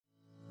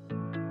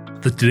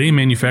The Today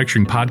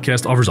Manufacturing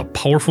podcast offers a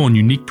powerful and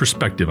unique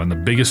perspective on the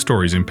biggest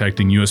stories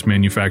impacting U.S.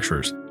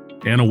 manufacturers.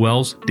 Anna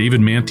Wells,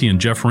 David Mantey,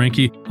 and Jeff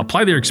Ranke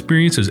apply their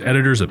experience as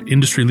editors of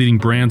industry-leading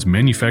brands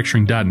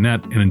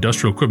Manufacturing.net and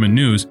Industrial Equipment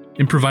News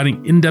in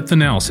providing in-depth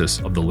analysis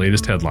of the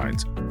latest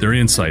headlines. Their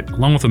insight,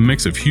 along with a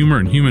mix of humor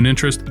and human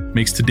interest,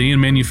 makes Today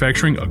in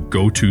Manufacturing a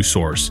go-to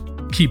source.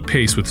 Keep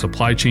pace with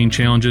supply chain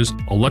challenges,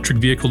 electric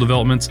vehicle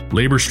developments,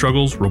 labor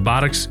struggles,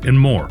 robotics, and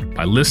more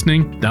by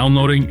listening,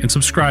 downloading, and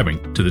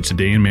subscribing to the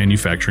Today in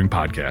Manufacturing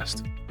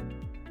podcast.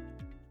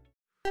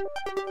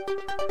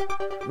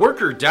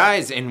 Worker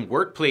dies in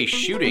workplace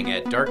shooting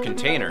at Dark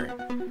Container.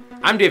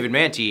 I'm David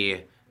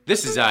Mantey.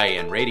 This is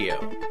IAN Radio.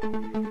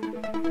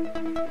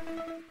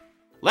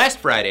 Last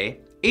Friday,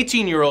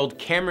 18-year-old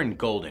Cameron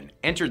Golden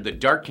entered the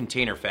Dark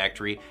Container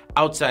factory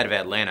outside of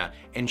Atlanta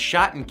and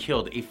shot and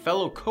killed a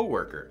fellow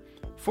coworker,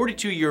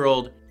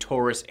 42-year-old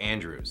Taurus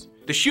Andrews.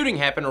 The shooting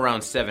happened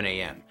around 7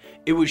 a.m.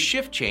 It was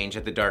shift change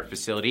at the Dark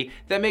facility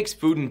that makes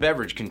food and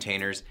beverage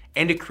containers,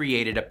 and it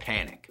created a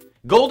panic.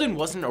 Golden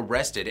wasn't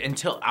arrested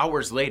until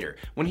hours later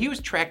when he was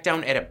tracked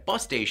down at a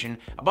bus station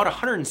about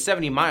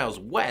 170 miles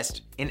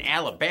west in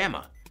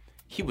Alabama.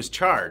 He was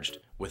charged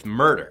with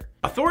murder.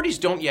 Authorities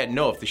don't yet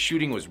know if the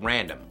shooting was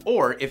random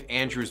or if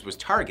Andrews was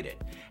targeted.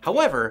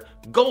 However,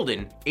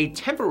 Golden, a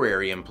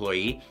temporary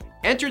employee,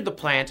 entered the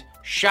plant,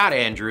 shot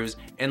Andrews,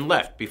 and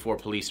left before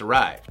police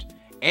arrived.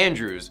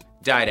 Andrews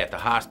died at the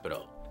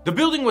hospital. The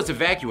building was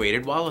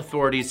evacuated while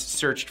authorities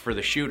searched for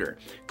the shooter.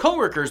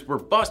 Coworkers were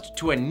bused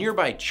to a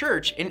nearby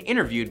church and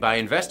interviewed by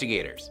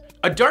investigators.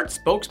 A DART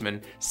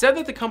spokesman said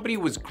that the company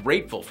was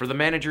grateful for the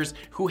managers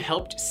who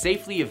helped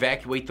safely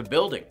evacuate the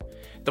building.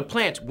 The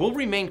plant will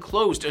remain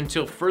closed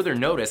until further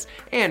notice,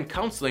 and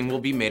counseling will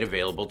be made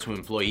available to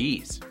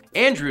employees.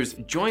 Andrews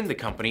joined the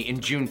company in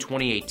June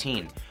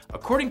 2018.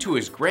 According to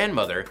his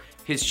grandmother,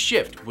 his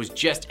shift was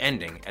just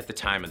ending at the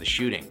time of the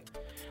shooting.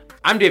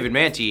 I'm David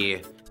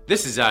Mantey.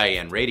 This is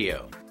IAN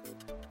Radio.